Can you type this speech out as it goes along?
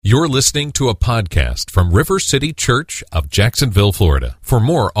You're listening to a podcast from River City Church of Jacksonville, Florida. For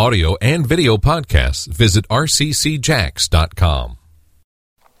more audio and video podcasts, visit rccjax.com.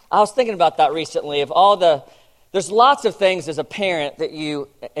 I was thinking about that recently, there's lots of things as a parent that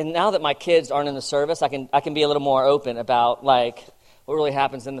and now that my kids aren't in the service, I can be a little more open about like what really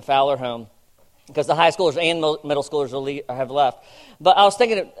happens in the Fowler home, because the high schoolers and middle schoolers have left. But I was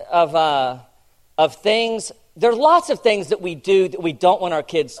thinking of things. There's lots of things that we do that we don't want our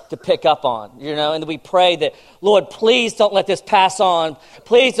kids to pick up on, and we pray that, Lord, please don't let this pass on.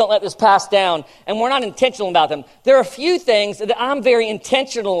 Please don't let this pass down. And we're not intentional about them. There are a few things that I'm very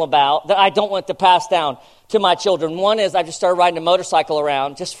intentional about that I don't want to pass down to my children. One is I just started riding a motorcycle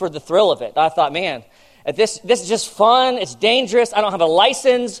around just for the thrill of it. I thought, man, this is just fun. It's dangerous. I don't have a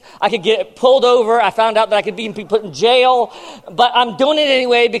license. I could get pulled over. I found out that I could be put in jail. But I'm doing it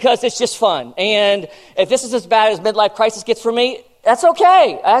anyway because it's just fun. And if this is as bad as midlife crisis gets for me, that's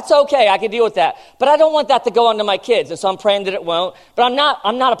okay. That's okay. I can deal with that. But I don't want that to go on to my kids. And so I'm praying that it won't. But I'm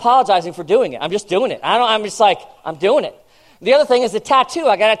not apologizing for doing it. I'm just doing it. I'm just like, I'm doing it. The other thing is the tattoo.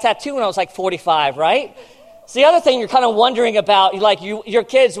 I got a tattoo when I was like 45, right? So the other thing you're kind of wondering about, like your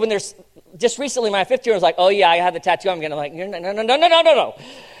kids, when there's, just recently, my 15-year-old was like, oh, yeah, I have the tattoo. I'm going to like, no.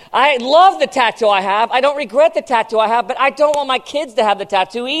 I love the tattoo I have. I don't regret the tattoo I have, but I don't want my kids to have the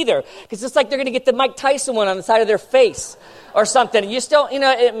tattoo either, because it's like they're going to get the Mike Tyson one on the side of their face or something. You still,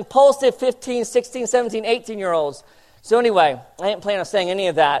 impulsive 15, 16, 17, 18-year-olds. So anyway, I didn't plan on saying any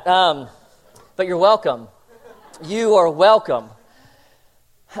of that, but you're welcome. You are welcome.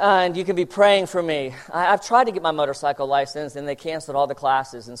 And you can be praying for me. I've tried to get my motorcycle license, and they canceled all the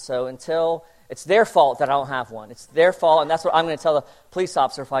classes. And so until it's their fault that I don't have one. It's their fault, and that's what I'm going to tell the police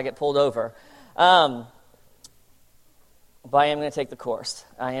officer if I get pulled over. But I am going to take the course.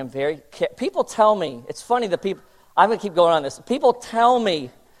 I am people tell me, it's funny that I'm going to keep going on this. People tell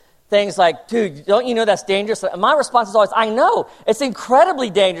me things like, dude, don't you know that's dangerous? And my response is always, I know. It's incredibly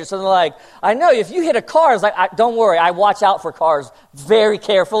dangerous. And they're like, I know. If you hit a car, it's like, don't worry. I watch out for cars very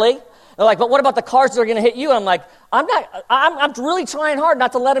carefully. They're like, but what about the cars that are going to hit you? And I'm like, I'm really trying hard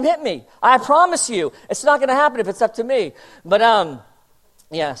not to let them hit me. I promise you. It's not going to happen if it's up to me. But,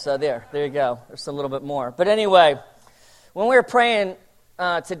 yeah, so there you go. There's a little bit more. But anyway, when we were praying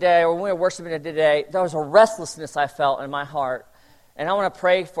today, or when we were worshiping today, there was a restlessness I felt in my heart. And I want to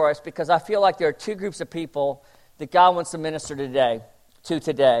pray for us because I feel like there are two groups of people that God wants to minister today.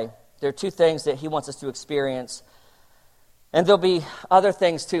 There are two things that he wants us to experience. And there'll be other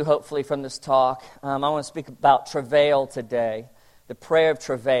things too, hopefully, from this talk. I want to speak about travail today, the prayer of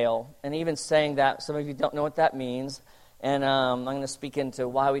travail. And even saying that, some of you don't know what that means. And I'm going to speak into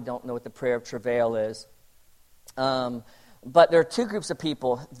why we don't know what the prayer of travail is. But there are two groups of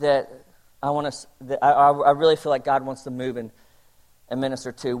people that I really feel like God wants to move in and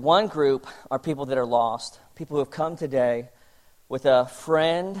minister to. One group are people that are lost, people who have come today with a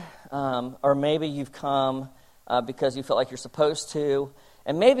friend, or maybe you've come because you felt like you're supposed to,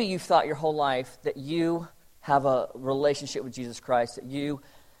 and maybe you've thought your whole life that you have a relationship with Jesus Christ, that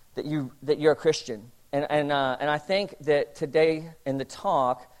you're a Christian, and I think that today in the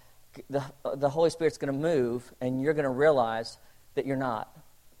talk, the Holy Spirit's going to move, and you're going to realize that you're not,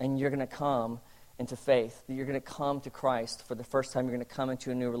 and you're going to come into faith, that you're going to come to Christ for the first time. You're going to come into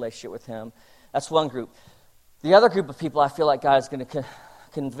a new relationship with him. That's one group. The other group of people I feel like God is going to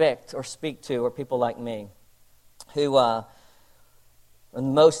convict or speak to are people like me, who, and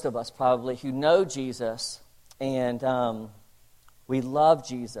most of us probably, who know Jesus, and we love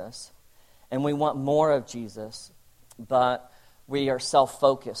Jesus, and we want more of Jesus, but we are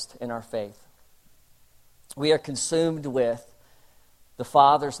self-focused in our faith. We are consumed with the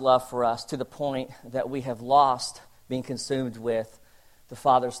Father's love for us to the point that we have lost being consumed with the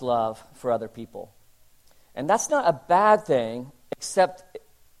Father's love for other people. And that's not a bad thing, except,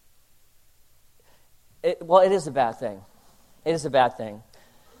 it is a bad thing. It is a bad thing.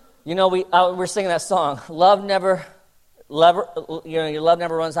 We're singing that song, your love never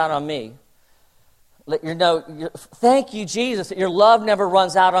runs out on me. Thank you, Jesus, that your love never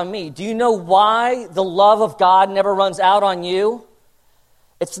runs out on me. Do you know why the love of God never runs out on you?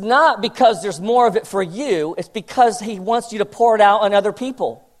 It's not because there's more of it for you. It's because he wants you to pour it out on other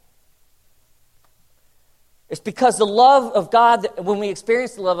people. It's because the love of God, when we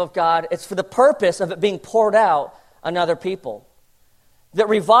experience the love of God, it's for the purpose of it being poured out on other people. That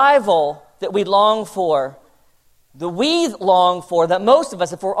revival that we long for, that most of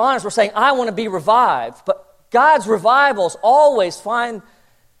us, if we're honest, we're saying, I want to be revived. But God's revivals always find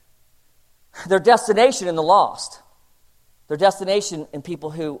their destination in the lost. Their destination in people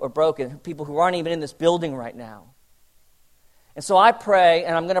who are broken, people who aren't even in this building right now. And so I pray,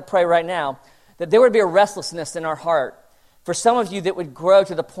 and I'm going to pray right now, that there would be a restlessness in our heart. For some of you that would grow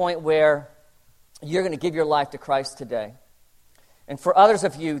to the point where you're going to give your life to Christ today. And for others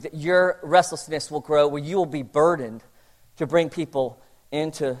of you, that your restlessness will grow where you will be burdened to bring people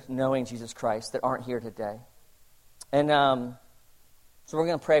into knowing Jesus Christ that aren't here today. And so we're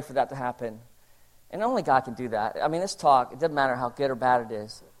going to pray for that to happen. And only God can do that. I mean, this talk, it doesn't matter how good or bad it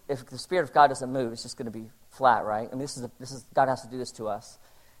is. If the Spirit of God doesn't move, it's just going to be flat, right? I mean, this is God has to do this to us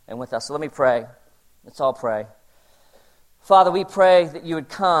and with us. So let me pray. Let's all pray. Father, we pray that you would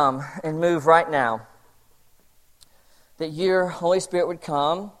come and move right now. That your Holy Spirit would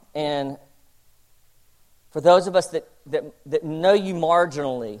come, and for those of us that know you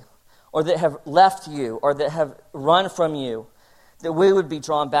marginally, or that have left you, or that have run from you, that we would be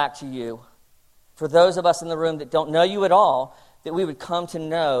drawn back to you. For those of us in the room that don't know you at all, that we would come to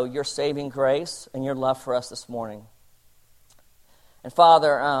know your saving grace and your love for us this morning. And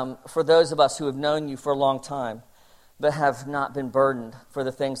Father, for those of us who have known you for a long time, but have not been burdened for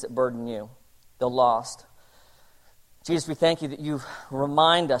the things that burden you, the lost. Jesus, we thank you that you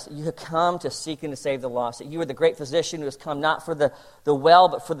remind us that you have come to seek and to save the lost, that you are the great physician who has come not for the well,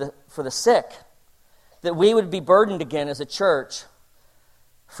 but for the sick, that we would be burdened again as a church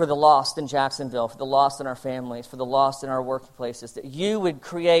for the lost in Jacksonville, for the lost in our families, for the lost in our workplaces, that you would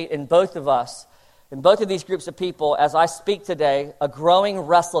create in both of us, in both of these groups of people, as I speak today, a growing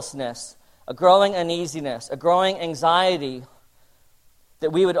restlessness, a growing uneasiness, a growing anxiety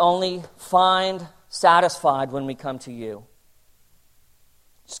that we would only find satisfied when we come to you.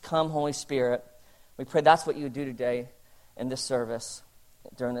 Just come, Holy Spirit. We pray that's what you would do today in this service,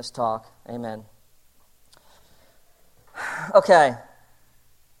 during this talk. Amen. Okay.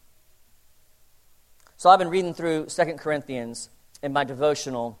 So I've been reading through 2 Corinthians in my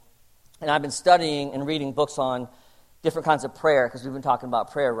devotional, and I've been studying and reading books on different kinds of prayer, because we've been talking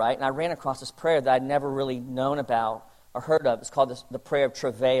about prayer, right? And I ran across this prayer that I'd never really known about or heard of. It's called the prayer of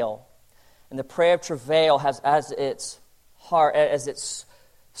travail. And the prayer of travail has as its heart, as its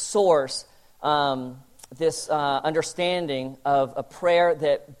source, this understanding of a prayer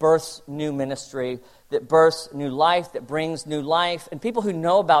that births new ministry, that births new life, that brings new life. And people who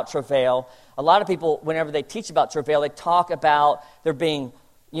know about travail, a lot of people, whenever they teach about travail, they talk about there being,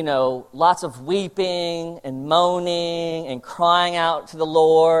 lots of weeping and moaning and crying out to the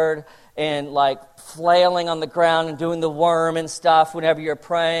Lord and like flailing on the ground and doing the worm and stuff whenever you're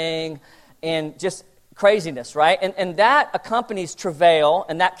praying and just craziness, right? And that accompanies travail,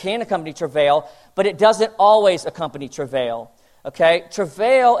 and that can accompany travail, but it doesn't always accompany travail, okay?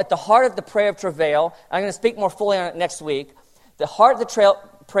 Travail, at the heart of the prayer of travail, I'm going to speak more fully on it next week. The heart of the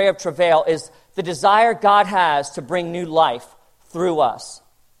prayer of travail is the desire God has to bring new life through us.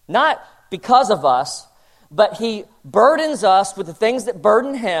 Not because of us, but he burdens us with the things that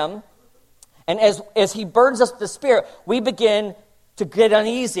burden him. And as he burdens us with the Spirit, we begin to get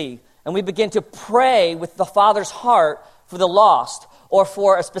uneasy. And we begin to pray with the Father's heart for the lost, or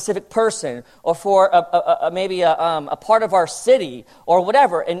for a specific person, or for maybe a part of our city, or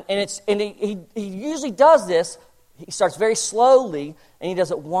whatever. And he usually does this. He starts very slowly, and he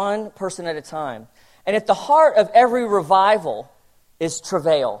does it one person at a time. And at the heart of every revival is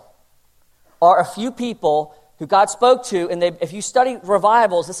travail, or a few people who God spoke to, and if you study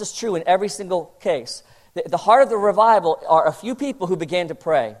revivals, this is true in every single case. The heart of the revival are a few people who began to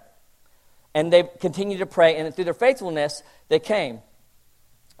pray, and they continued to pray, and through their faithfulness, they came.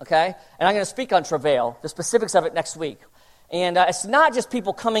 Okay? And I'm going to speak on travail, the specifics of it next week. And it's not just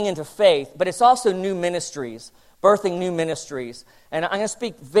people coming into faith, but it's also new ministries, birthing new ministries. And I'm going to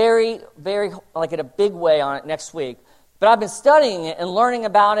speak very, very, like in a big way on it next week. But I've been studying it and learning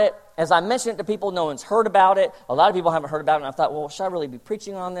about it. As I mentioned it to people, no one's heard about it. A lot of people haven't heard about it, and I thought, well, should I really be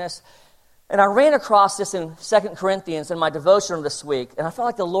preaching on this? And I ran across this in 2 Corinthians in my devotional this week, and I felt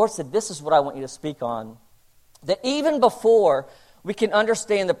like the Lord said, this is what I want you to speak on. That even before we can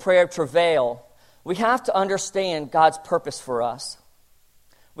understand the prayer of travail, we have to understand God's purpose for us.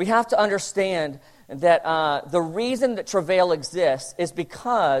 We have to understand that the reason that travail exists is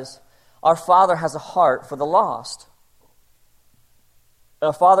because our Father has a heart for the lost.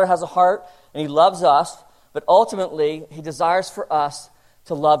 Our Father has a heart, and he loves us, but ultimately he desires for us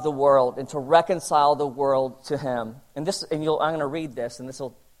to love the world and to reconcile the world to him. And I'm going to read this, and this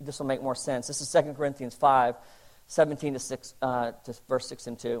will make more sense. This is 2 Corinthians 5, 17 to verse 6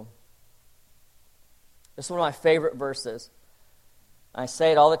 and 2. This is one of my favorite verses. I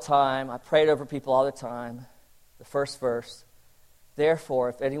say it all the time. I pray it over people all the time. The first verse. Therefore,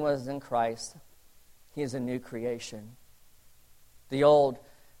 if anyone is in Christ, he is a new creation. The old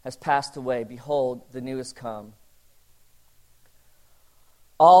has passed away. Behold, the new has come.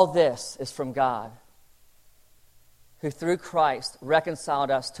 All this is from God, who through Christ reconciled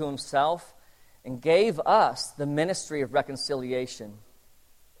us to himself and gave us the ministry of reconciliation.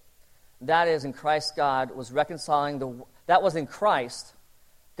 That is, in Christ, God was reconciling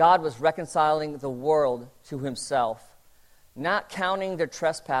God was reconciling the world to himself, not counting their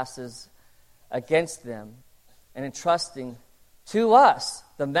trespasses against them, and entrusting to us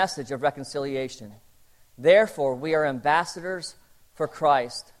the message of reconciliation. Therefore, we are ambassadors for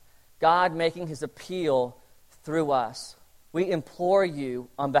Christ, God making his appeal through us. We implore you,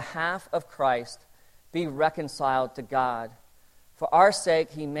 on behalf of Christ, be reconciled to God. For our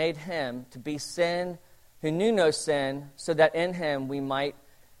sake, he made him to be sin who knew no sin, so that in him we might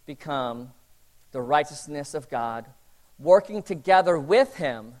become the righteousness of God. Working together with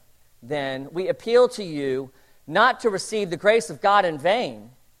him, then, we appeal to you not to receive the grace of God in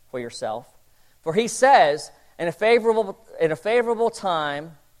vain for yourself. For he says, in a favorable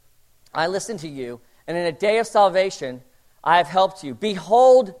time, I listened to you, and in a day of salvation, I have helped you.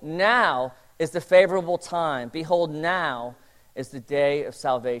 Behold, now is the favorable time. Behold, now is the day of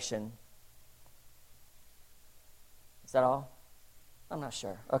salvation. Is that all? I'm not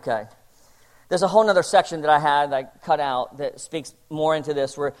sure. Okay. There's a whole other section that I had cut out that speaks more into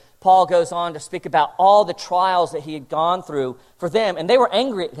this, where Paul goes on to speak about all the trials that he had gone through for them, and they were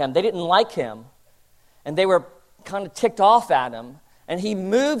angry at him. They didn't like him, and they were kind of ticked off at him, and he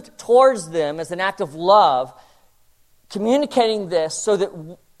moved towards them as an act of love, communicating this so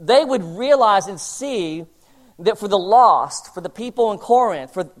that they would realize and see that for the lost, for the people in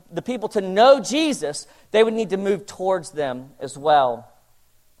Corinth, for the people to know Jesus, they would need to move towards them as well.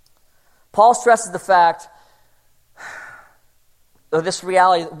 Paul stresses the fact of this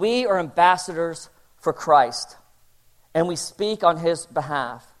reality that we are ambassadors for Christ, and we speak on his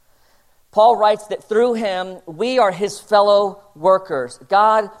behalf. Paul writes that through him, we are his fellow workers.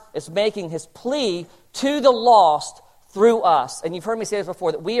 God is making his plea to the lost through us. And you've heard me say this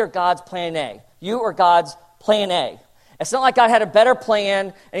before, that we are God's plan A. You are God's plan A. It's not like God had a better plan,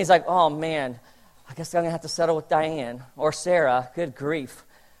 and he's like, oh man, I guess I'm going to have to settle with Diane or Sarah. Good grief.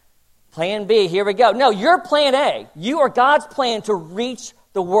 Plan B, here we go. No, you're plan A. You are God's plan to reach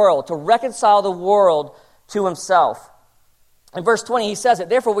the world, to reconcile the world to himself. In verse 20, he says it,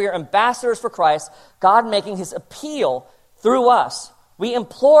 therefore we are ambassadors for Christ, God making his appeal through us. We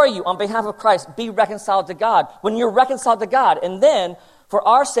implore you on behalf of Christ, be reconciled to God. When you're reconciled to God, and then for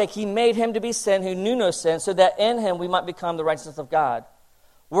our sake he made him to be sin who knew no sin, so that in him we might become the righteousness of God.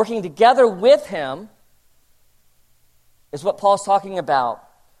 Working together with him is what Paul's talking about.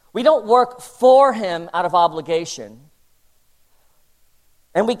 We don't work for him out of obligation.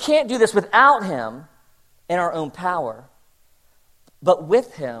 And we can't do this without him in our own power, but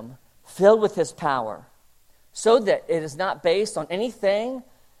with him, filled with his power, so that it is not based on anything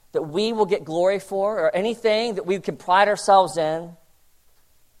that we will get glory for or anything that we can pride ourselves in,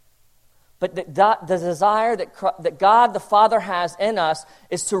 but the desire that God the Father has in us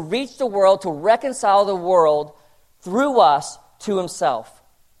is to reach the world, to reconcile the world through us to himself.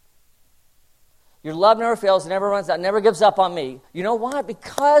 Your love never fails, it never runs out, never gives up on me. You know why?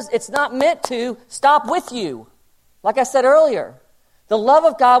 Because it's not meant to stop with you. Like I said earlier, the love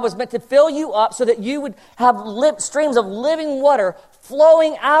of God was meant to fill you up so that you would have streams of living water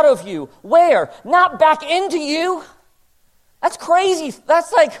flowing out of you. Where? Not back into you. That's crazy.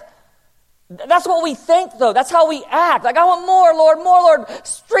 That's what we think, though. That's how we act. Like, I want more, Lord.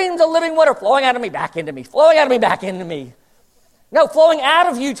 Streams of living water flowing out of me, back into me, flowing out of me, back into me. No, flowing out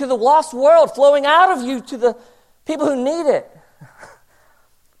of you to the lost world, flowing out of you to the people who need it.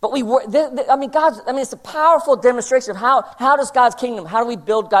 But it's a powerful demonstration of how does God's kingdom, how do we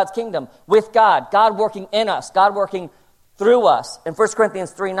build God's kingdom? With God, God working in us, God working through us. In 1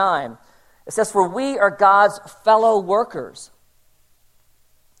 Corinthians 3:9, it says, for we are God's fellow workers.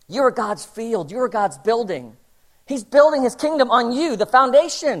 You are God's field, you are God's building. He's building his kingdom on you, the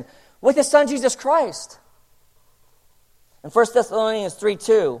foundation, with his son Jesus Christ. In 1 Thessalonians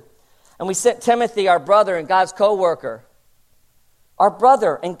 3:2, and we sent Timothy, our brother and God's co-worker. Our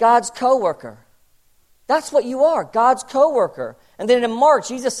brother and God's co-worker. That's what you are, God's co-worker. And then in Mark,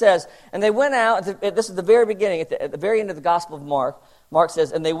 Jesus says, and they went out, this is the very beginning, at the very end of the Gospel of Mark, Mark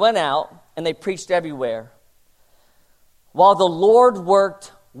says, and they went out and they preached everywhere, while the Lord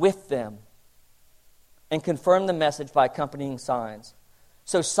worked with them and confirmed the message by accompanying signs.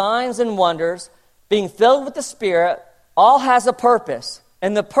 So signs and wonders, being filled with the Spirit, all has a purpose,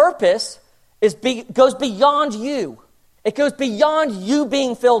 and the purpose goes beyond you. It goes beyond you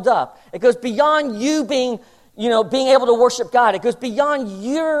being filled up. It goes beyond you being able to worship God. It goes beyond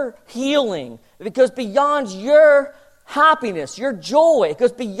your healing. It goes beyond your happiness, your joy, it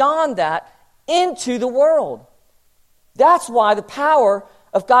goes beyond that into the world. That's why the power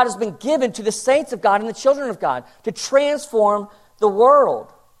of God has been given to the saints of God and the children of God to transform the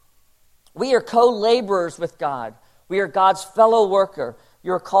world. We are co-laborers with God. We are God's fellow worker.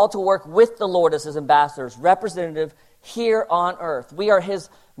 You are called to work with the Lord as his ambassadors, representative here on earth. We are his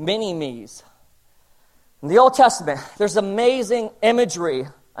mini-me's. In the Old Testament, there's amazing imagery.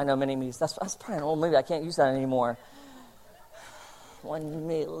 I know mini-me's. That's probably an old movie. I can't use that anymore. 1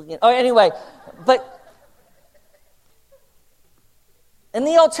 million. Oh, anyway, but in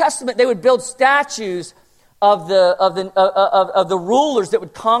the Old Testament, they would build statues of the rulers that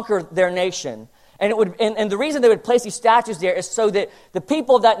would conquer their nation. And the reason they would place these statues there is so that the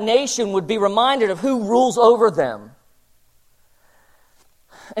people of that nation would be reminded of who rules over them.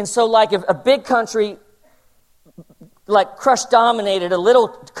 And so, like, if a big country, like Crush dominated a little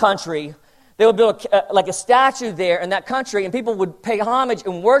country, they would build a statue there in that country, and people would pay homage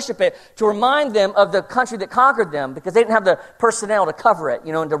and worship it to remind them of the country that conquered them, because they didn't have the personnel to cover it,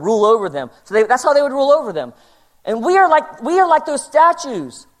 and to rule over them. So that's how they would rule over them. And we are like those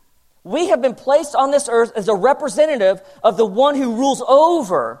statues. We have been placed on this earth as a representative of the one who rules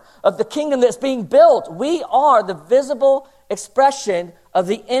over, of the kingdom that's being built. We are the visible expression of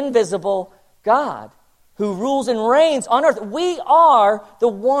the invisible God who rules and reigns on earth. We are the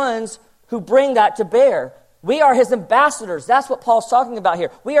ones who bring that to bear. We are his ambassadors. That's what Paul's talking about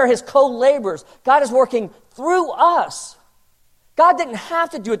here. We are his co-laborers. God is working through us. God didn't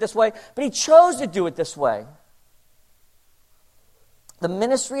have to do it this way, but he chose to do it this way. The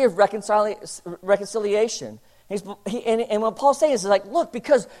ministry of reconciliation. And what Paul's saying is like, look,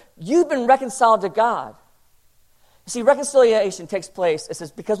 because you've been reconciled to God. You see, reconciliation takes place. It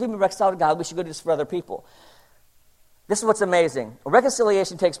says, because we've been reconciled to God, we should go do this for other people. This is what's amazing.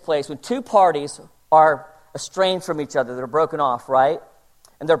 Reconciliation takes place when two parties are estranged from each other. They're broken off, right?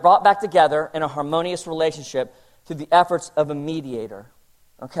 And they're brought back together in a harmonious relationship through the efforts of a mediator.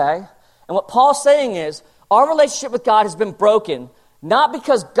 Okay? And what Paul's saying is, our relationship with God has been broken, not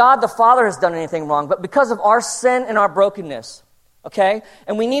because God the Father has done anything wrong, but because of our sin and our brokenness. Okay?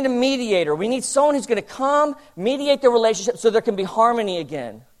 And we need a mediator. We need someone who's going to come, mediate the relationship so there can be harmony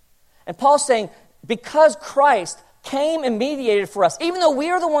again. And Paul's saying, because Christ came and mediated for us, even though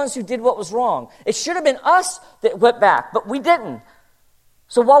we are the ones who did what was wrong, it should have been us that went back, but we didn't.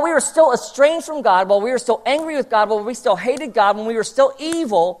 So while we were still estranged from God, while we were still angry with God, while we still hated God, when we were still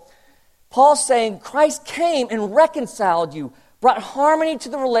evil, Paul's saying Christ came and reconciled you, brought harmony to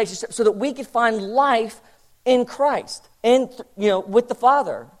the relationship so that we could find life in Christ, with the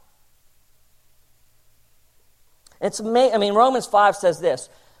Father. It's amazing. Romans 5 says this,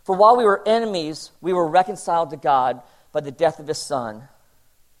 for while we were enemies, we were reconciled to God by the death of his Son.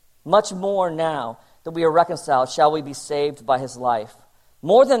 Much more now that we are reconciled, shall we be saved by his life.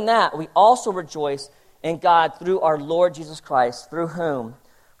 More than that, we also rejoice in God through our Lord Jesus Christ, through whom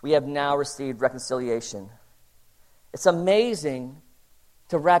we have now received reconciliation. It's amazing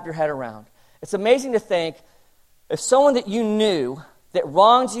to wrap your head around. It's amazing to think if someone that you knew that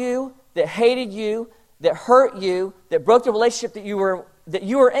wronged you, that hated you, that hurt you, that broke the relationship that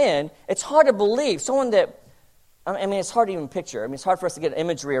you were in, it's hard to believe. Someone that, it's hard to even picture. It's hard for us to get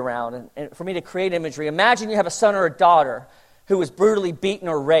imagery around and for me to create imagery. Imagine you have a son or a daughter who was brutally beaten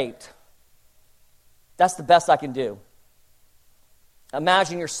or raped. That's the best I can do.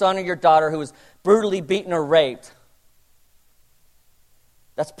 Imagine your son or your daughter who was brutally beaten or raped.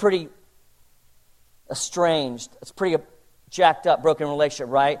 That's pretty estranged. It's pretty jacked up, broken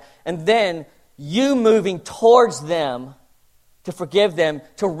relationship, right? And then you moving towards them to forgive them,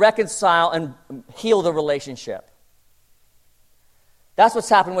 to reconcile and heal the relationship. That's what's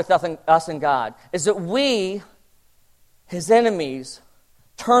happened with us and God, is that we, his enemies,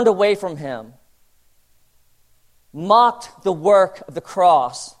 turned away from him, mocked the work of the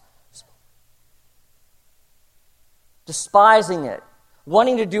cross, despising it,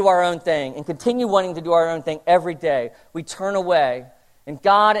 wanting to do our own thing, and continue wanting to do our own thing every day. We turn away, and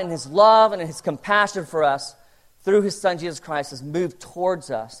God in his love and in his compassion for us, through his Son Jesus Christ, has moved towards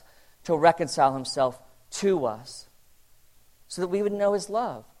us to reconcile himself to us so that we would know his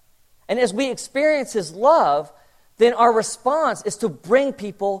love. And as we experience his love, then our response is to bring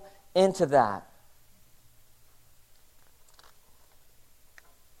people into that.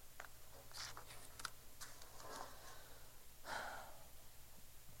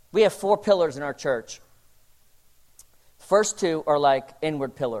 We have 4 pillars in our church. The first 2 are like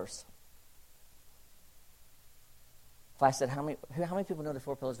inward pillars. If I said, how many people know the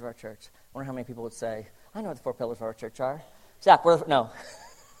 4 pillars of our church? I wonder how many people would say, I know what the 4 pillars of our church are. Zach, no.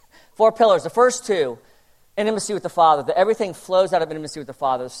 4 pillars. The first 2, intimacy with the Father, that everything flows out of intimacy with the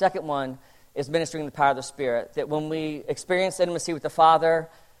Father. The second one is ministering the power of the Spirit, that when we experience intimacy with the Father,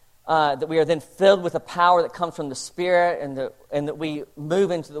 that we are then filled with a power that comes from the Spirit, and that we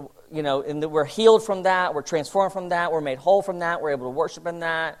move into the, and that we're healed from that, we're transformed from that, we're made whole from that, we're able to worship in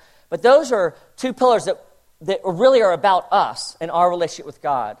that. But those are two pillars that really are about us and our relationship with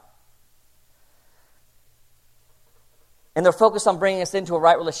God. And they're focused on bringing us into a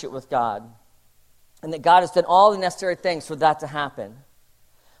right relationship with God. And that God has done all the necessary things for that to happen.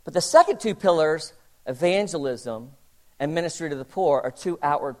 But the second two pillars, evangelism and ministry to the poor, are two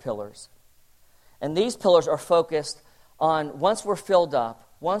outward pillars. And these pillars are focused on, once we're filled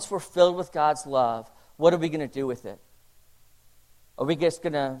up, once we're filled with God's love, what are we going to do with it? Are we just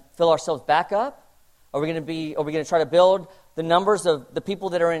going to fill ourselves back up? Are we going to try to build the numbers of the people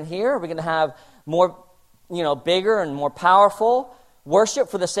that are in here? Are we going to have more, bigger and more powerful worship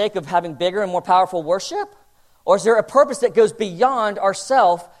for the sake of having bigger and more powerful worship? Or is there a purpose that goes beyond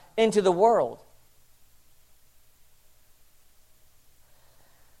ourselves into the world?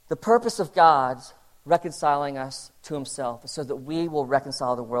 The purpose of God's reconciling us to himself is so that we will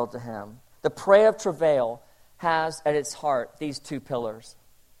reconcile the world to him. The prayer of travail has at its heart these two pillars.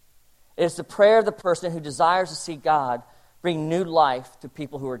 It is the prayer of the person who desires to see God bring new life to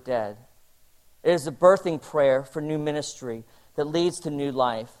people who are dead. It is a birthing prayer for new ministry that leads to new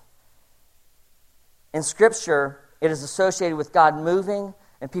life. In Scripture, it is associated with God moving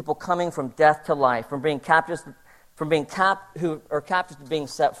and people coming from death to life, who are captives to being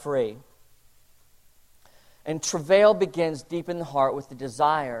set free. And travail begins deep in the heart with the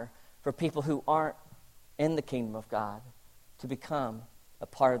desire for people who aren't in the kingdom of God to become a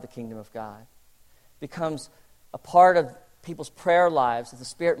part of the kingdom of God. It becomes a part of people's prayer lives as the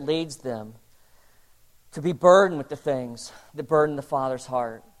Spirit leads them to be burdened with the things that burden the Father's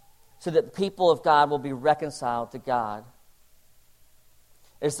heart, so that the people of God will be reconciled to God.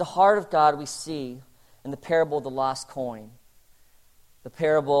 It is the heart of God we see in the parable of the lost coin, the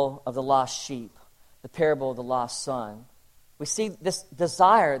parable of the lost sheep, the parable of the lost son. We see this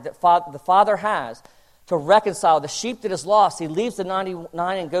desire that the Father has to reconcile the sheep that is lost. He leaves the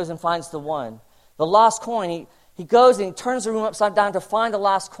 99 and goes and finds the one. The lost coin, he goes and he turns the room upside down to find the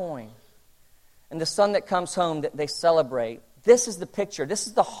lost coin. And the son that comes home that they celebrate. This is the picture. This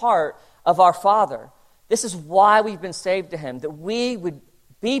is the heart of our Father. This is why we've been saved to him, that we would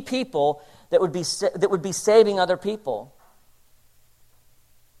be people that would be saving other people.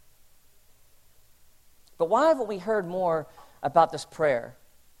 But why haven't we heard more about this prayer?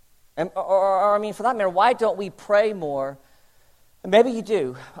 Or for that matter, why don't we pray more? Maybe you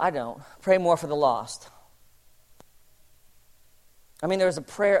do. I don't. Pray more for the lost. There was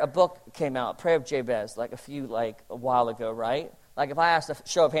a book came out, Prayer of Jabez, a while ago, right? If I asked a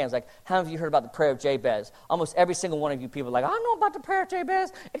show of hands, how have you heard about the Prayer of Jabez? Almost every single one of you people are I know about the Prayer of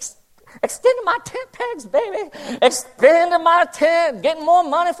Jabez. Extending my tent pegs, baby. Expanding my tent, getting more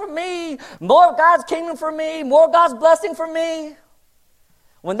money for me, more of God's kingdom for me, more of God's blessing for me.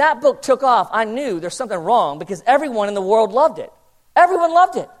 When that book took off, I knew there's something wrong because everyone in the world loved it. Everyone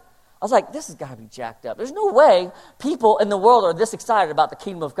loved it. I was like, this has got to be jacked up. There's no way people in the world are this excited about the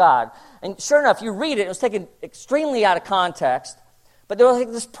kingdom of God. And sure enough, you read it, it was taken extremely out of context. But there was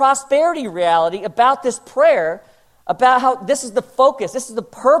this prosperity reality about this prayer, about how this is the focus, this is the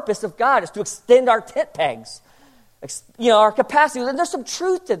purpose of God, is to extend our tent pegs, our capacity. And there's some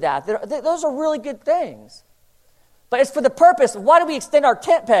truth to that. Those are really good things. But it's for the purpose of why do we extend our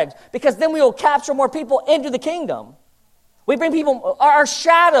tent pegs? Because then we will capture more people into the kingdom. We bring people, our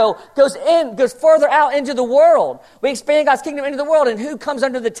shadow goes further out into the world. We expand God's kingdom into the world, and who comes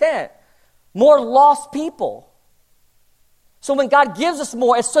under the tent? More lost people. So when God gives us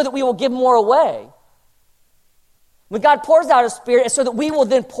more, it's so that we will give more away. When God pours out His Spirit, it's so that we will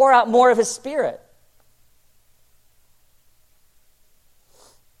then pour out more of His Spirit.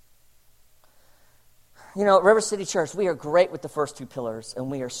 At River City Church, we are great with the first two pillars,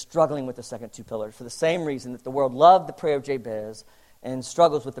 and we are struggling with the second two pillars for the same reason that the world loved the prayer of Jabez and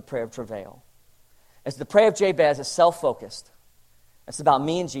struggles with the prayer of travail. As the prayer of Jabez is self-focused. It's about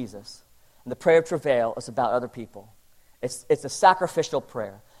me and Jesus. And the prayer of travail is about other people. It's a sacrificial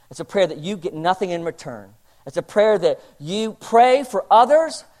prayer. It's a prayer that you get nothing in return. It's a prayer that you pray for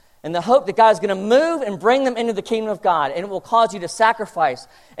others in the hope that God is going to move and bring them into the kingdom of God. And it will cause you to sacrifice.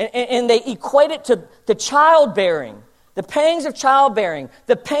 And they equate it to childbearing. The pangs of childbearing.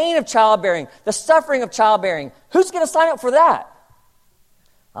 The pain of childbearing. The suffering of childbearing. Who's going to sign up for that?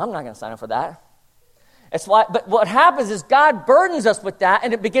 I'm not going to sign up for that. But what happens is God burdens us with that,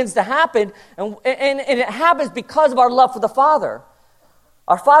 and it begins to happen. And it happens because of our love for the Father.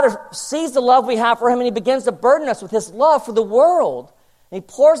 Our Father sees the love we have for him, and he begins to burden us with his love for the world. And he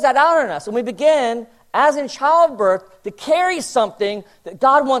pours that out on us, and we begin, as in childbirth, to carry something that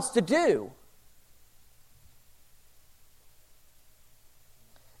God wants to do.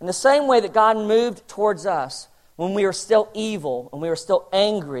 In the same way that God moved towards us when we were still evil, and we were still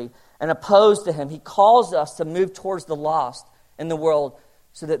angry and opposed to him, he calls us to move towards the lost in the world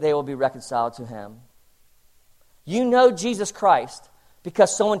so that they will be reconciled to him. You know Jesus Christ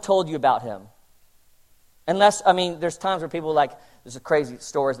because someone told you about him. There's times where people there's crazy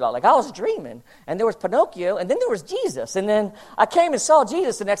stories about, I was dreaming, and there was Pinocchio, and then there was Jesus, and then I came and saw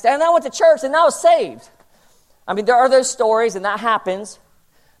Jesus the next day, and I went to church, and I was saved. There are those stories, and that happens.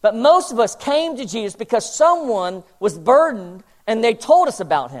 But most of us came to Jesus because someone was burdened, and they told us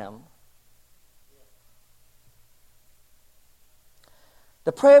about him.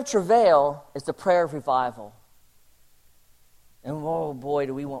 The prayer of travail is the prayer of revival. And oh boy,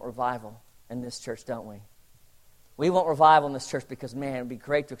 do we want revival in this church, don't we? We want revival in this church because, man, it would be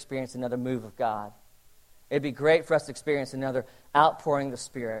great to experience another move of God. It would be great for us to experience another outpouring of the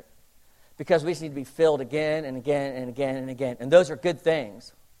Spirit because we just need to be filled again and again and again and again. And those are good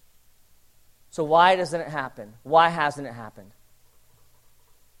things. So why doesn't it happen? Why hasn't it happened?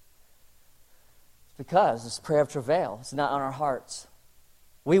 It's because this prayer of travail is not on our hearts.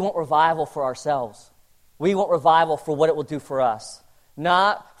 We want revival for ourselves. We want revival for what it will do for us,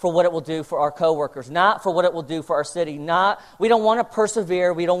 not for what it will do for our coworkers, not for what it will do for our city. We don't want to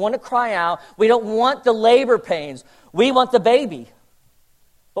persevere. We don't want to cry out. We don't want the labor pains. We want the baby.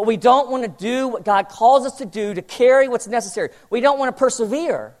 But we don't want to do what God calls us to do to carry what's necessary. We don't want to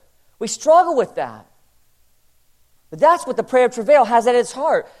persevere. We struggle with that. But that's what the prayer of travail has at its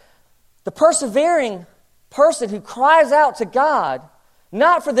heart. The persevering person who cries out to God,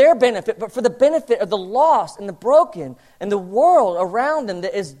 not for their benefit, but for the benefit of the lost and the broken and the world around them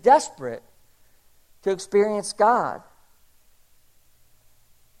that is desperate to experience God.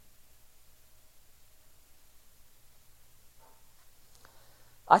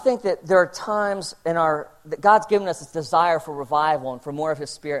 I think that there are times that God's given us this desire for revival and for more of His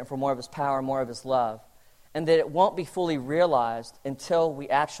Spirit and for more of His power and more of His love, and that it won't be fully realized until we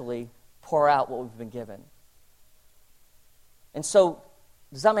actually pour out what we've been given. And so,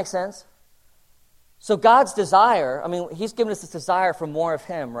 does that make sense? So God's desire, He's given us this desire for more of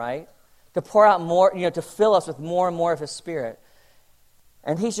Him, right? To pour out more, to fill us with more and more of His Spirit.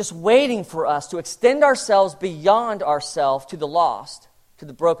 And He's just waiting for us to extend ourselves beyond ourselves to the lost, to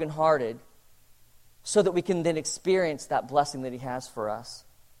the brokenhearted, so that we can then experience that blessing that He has for us.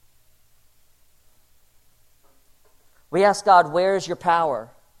 We ask God, where is your power?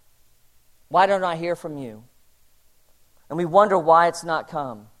 Why don't I hear from you? And we wonder why it's not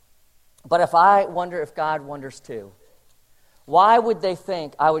come. But I wonder if God wonders too. Why would they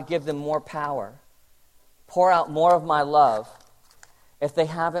think I would give them more power, pour out more of my love, if they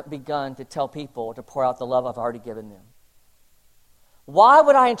haven't begun to tell people to pour out the love I've already given them? Why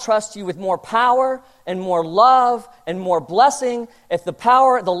would I entrust you with more power and more love and more blessing if the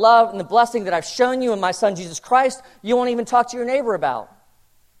power, the love, and the blessing that I've shown you in my Son Jesus Christ, you won't even talk to your neighbor about?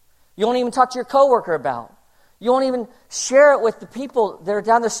 You won't even talk to your coworker about? You won't even share it with the people that are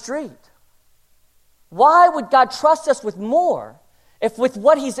down the street? Why would God trust us with more if with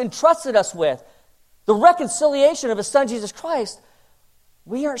what He's entrusted us with, the reconciliation of His Son Jesus Christ,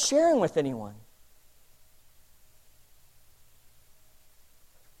 we aren't sharing with anyone?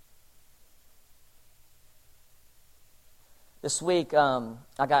 This week, I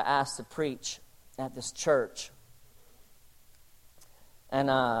got asked to preach at this church, and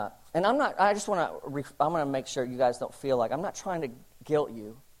I'm not. I just want to make sure you guys don't feel like I'm not trying to guilt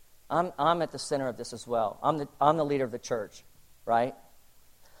you. I'm at the center of this as well. I'm the leader of the church, right?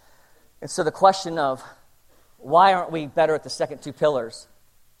 And so the question of why aren't we better at the second two pillars?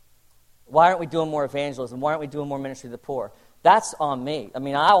 Why aren't we doing more evangelism? Why aren't we doing more ministry to the poor? That's on me.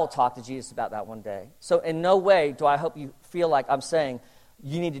 I will talk to Jesus about that one day. So in no way do I hope you feel like I'm saying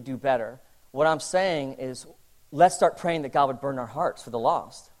you need to do better. What I'm saying is let's start praying that God would burn our hearts for the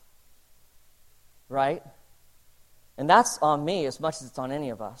lost. Right? And that's on me as much as it's on any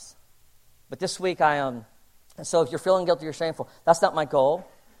of us. But this week so if you're feeling guilty or shameful, that's not my goal.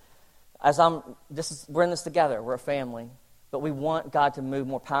 We're in this together. We're a family. But we want God to move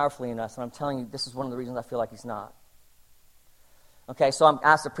more powerfully in us. And I'm telling you, this is one of the reasons I feel like He's not. Okay, so I'm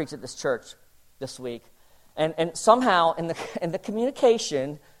asked to preach at this church this week. And somehow in the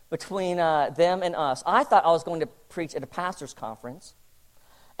communication between them and us, I thought I was going to preach at a pastor's conference.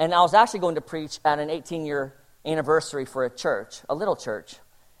 And I was actually going to preach at an 18-year anniversary for a church, a little church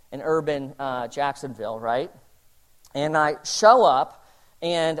in urban Jacksonville, right? And I show up,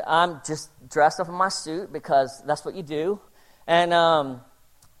 and I'm just dressed up in my suit because that's what you do. And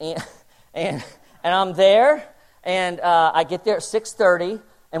and I'm there, and I get there at 6:30,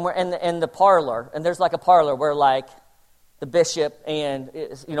 and we're in the parlor, and there's like a parlor where like the bishop and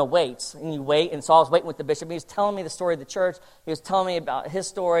waits, and you wait. And so I was waiting with the bishop. He was telling me the story of the church. He was telling me about his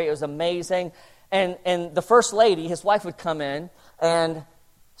story. It was amazing. And the first lady, his wife, would come in and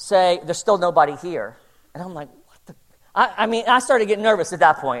say, "There's still nobody here." And I'm like, "What the?" I started getting nervous at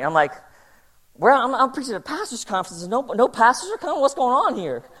that point. I'm like, I'm preaching at a pastor's conference, and no pastors are coming. What's going on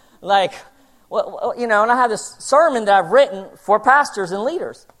here? Like, and I have this sermon that I've written for pastors and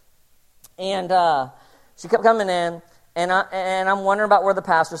leaders. And she kept coming in, and I'm wondering about where the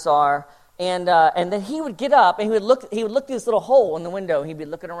pastors are. And then he would get up, and he would look through this little hole in the window, and he'd be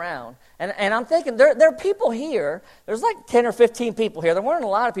looking around. And I'm thinking, there are people here. There's like 10 or 15 people here. There weren't a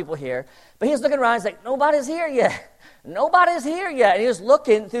lot of people here. But he was looking around, he's like, nobody's here yet. Nobody's here yet. And he was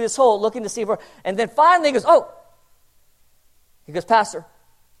looking through this hole, looking to see if and then finally he goes, he goes, "Pastor,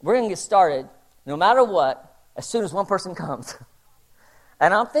 we're going to get started no matter what, as soon as one person comes."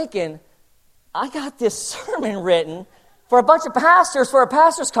 And I'm thinking, I got this sermon written for a bunch of pastors for a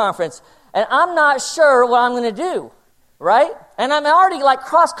pastor's conference, and I'm not sure what I'm going to do, right? And I'm already like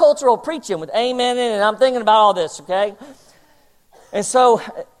cross-cultural preaching with amen in it, and I'm thinking about all this, okay? And so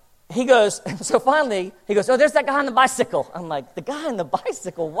he goes, finally, he goes, "Oh, there's that guy on the bicycle." I'm like, "The guy on the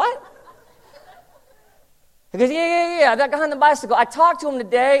bicycle? What?" He goes, yeah, that guy on the bicycle. I talked to him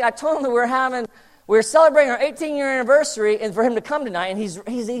today. I told him that we were celebrating our 18-year anniversary, and for him to come tonight, and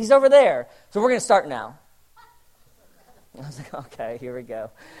he's over there. So we're going to start now. I was like, okay, here we go.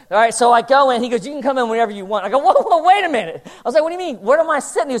 All right, so I go in. He goes, "You can come in whenever you want." I go, whoa, wait a minute. I was like, "What do you mean? Where am I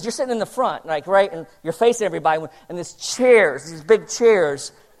sitting?" He goes, "You're sitting in the front, like, right? And you're facing everybody. And there's chairs, these big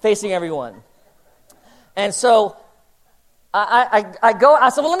chairs facing everyone." And so I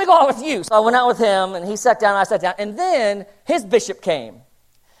said, "Well, let me go out with you." So I went out with him, and he sat down, and I sat down. And then his bishop came.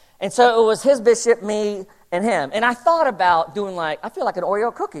 And so it was his bishop, me, and him. And I thought about doing I feel like an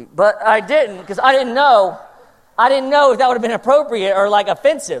Oreo cookie. But I didn't, because I didn't know if that would have been appropriate or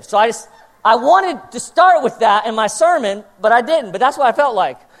offensive. So I wanted to start with that in my sermon, but I didn't. But that's what I felt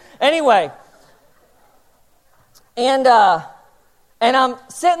like. Anyway. And I'm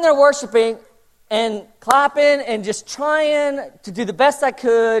sitting there worshiping and clapping and just trying to do the best I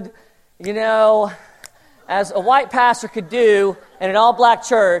could, as a white pastor could do in an all-black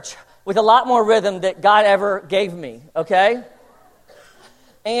church with a lot more rhythm that God ever gave me, okay?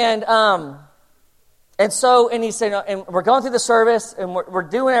 And he said, and we're going through the service, and we're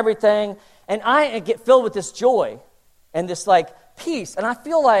doing everything, and I get filled with this joy and this, peace. And I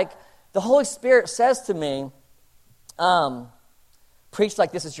feel like the Holy Spirit says to me, preach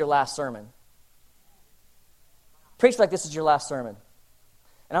like this is your last sermon. Preach like this is your last sermon.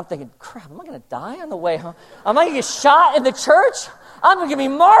 And I'm thinking, crap, am I going to die on the way home? Am I going to get shot in the church? I'm going to be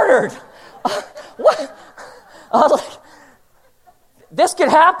martyred. What? I was like, this could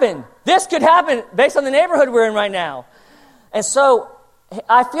happen. This could happen based on the neighborhood we're in right now. And so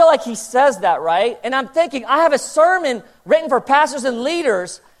I feel like he says that, right? And I'm thinking, I have a sermon written for pastors and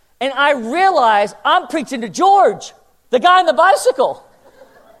leaders, and I realize I'm preaching to George, the guy on the bicycle,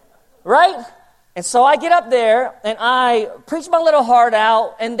 right? And so I get up there, and I preach my little heart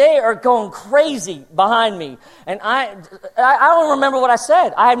out, and they are going crazy behind me. And I don't remember what I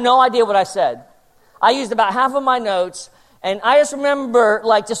said. I have no idea what I said. I used about half of my notes, and I just remember,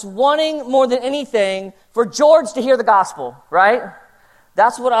 just wanting more than anything for George to hear the gospel, right?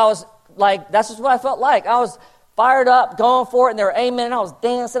 That's what I was like. That's just what I felt like. I was fired up, going for it, and they were amen. I was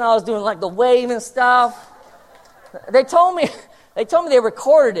dancing. I was doing, the wave and stuff. They told me they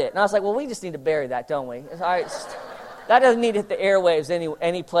recorded it. And I was like, well, we just need to bury that, don't we? All right, that doesn't need to hit the airwaves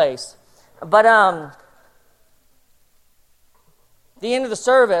any place. But the end of the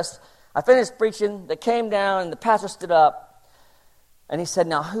service, I finished preaching. They came down, and the pastor stood up, and he said,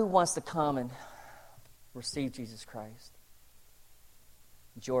 "Now, who wants to come and receive Jesus Christ?"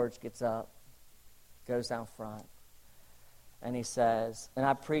 George gets up, goes down front, and he says, and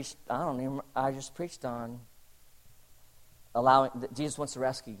I just preached on that Jesus wants to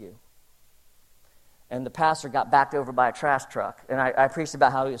rescue you. And the pastor got backed over by a trash truck. And I preached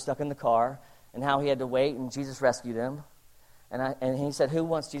about how he was stuck in the car and how he had to wait, and Jesus rescued him. And he said, "Who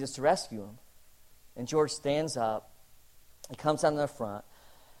wants Jesus to rescue him?" And George stands up. He comes down to the front.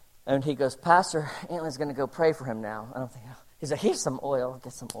 And he goes, "Pastor Antlin's going to go pray for him now." I don't think, he's like, "Here's some oil.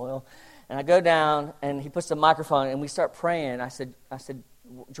 Get some oil." And I go down, and he puts the microphone, and we start praying. I said,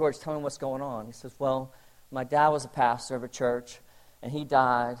 "George, tell me what's going on." He says, "Well, my dad was a pastor of a church, and he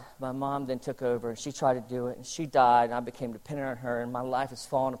died. My mom then took over, and she tried to do it, and she died, and I became dependent on her, and my life is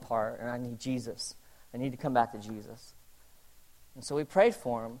falling apart, and I need Jesus. I need to come back to Jesus. And so we prayed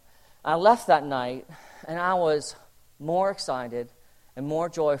for him. I left that night, and I was more excited and more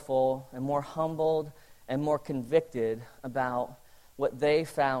joyful and more humbled and more convicted about what they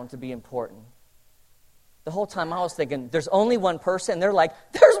found to be important. The whole time I was thinking, there's only one person. They're like,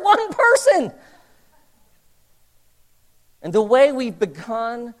 there's one person. And the way we've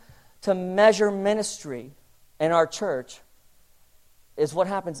begun to measure ministry in our church is what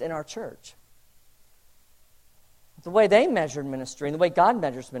happens in our church. The way they measured ministry and the way God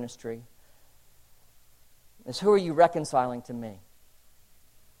measures ministry is, who are you reconciling to me?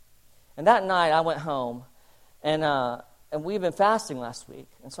 And that night I went home, and we've been fasting last week.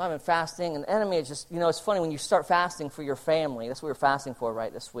 And so I've been fasting, and the enemy is just, it's funny when you start fasting for your family. That's what we were fasting for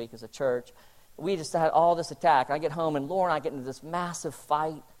right this week as a church. We just had all this attack. I get home, and Laura and I get into this massive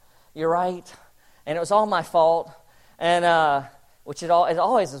fight. You're right. And it was all my fault, and which it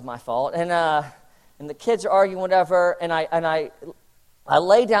always is my fault. And the kids are arguing, whatever, and I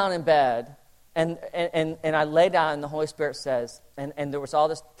lay down in bed, and I lay down, and the Holy Spirit says, and there was all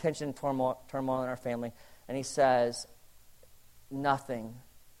this tension and turmoil in our family, and he says, nothing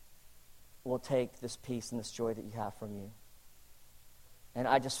will take this peace and this joy that you have from you. And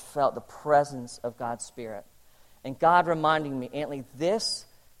I just felt the presence of God's Spirit. And God reminding me, Antley, this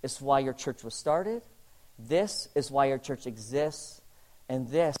is why your church was started. This is why your church exists. And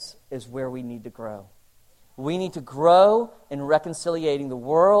this is where we need to grow. We need to grow in reconciliating the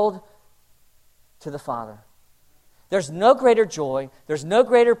world to the Father. There's no greater joy. There's no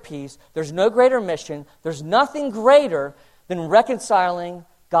greater peace. There's no greater mission. There's nothing greater than reconciling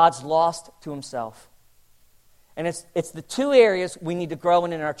God's lost to himself. And it's the two areas we need to grow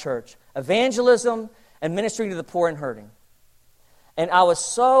in our church: evangelism and ministry to the poor and hurting. And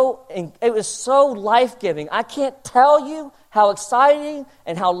it was so life-giving. I can't tell you how exciting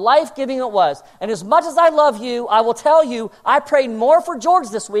and how life-giving it was. And as much as I love you, I will tell you, I prayed more for George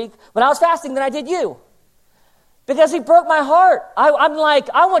this week when I was fasting than I did you. Because he broke my heart. I'm like,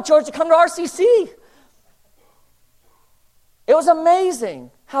 I want George to come to RCC. It was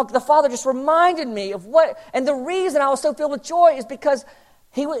amazing how the Father just reminded me of what, and the reason I was so filled with joy is because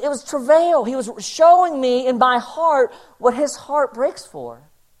it was travail. He was showing me in my heart what his heart breaks for.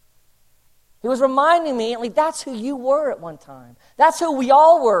 He was reminding me, like, that's who you were at one time. That's who we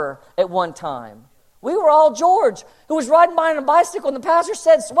all were at one time. We were all George, who was riding by on a bicycle, and the pastor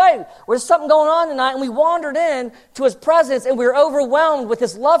said, "Wait, there's something going on tonight," and we wandered in to his presence, and we were overwhelmed with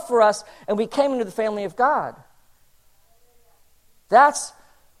his love for us, and we came into the family of God. That's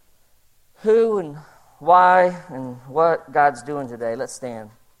who and why and what God's doing today. Let's stand.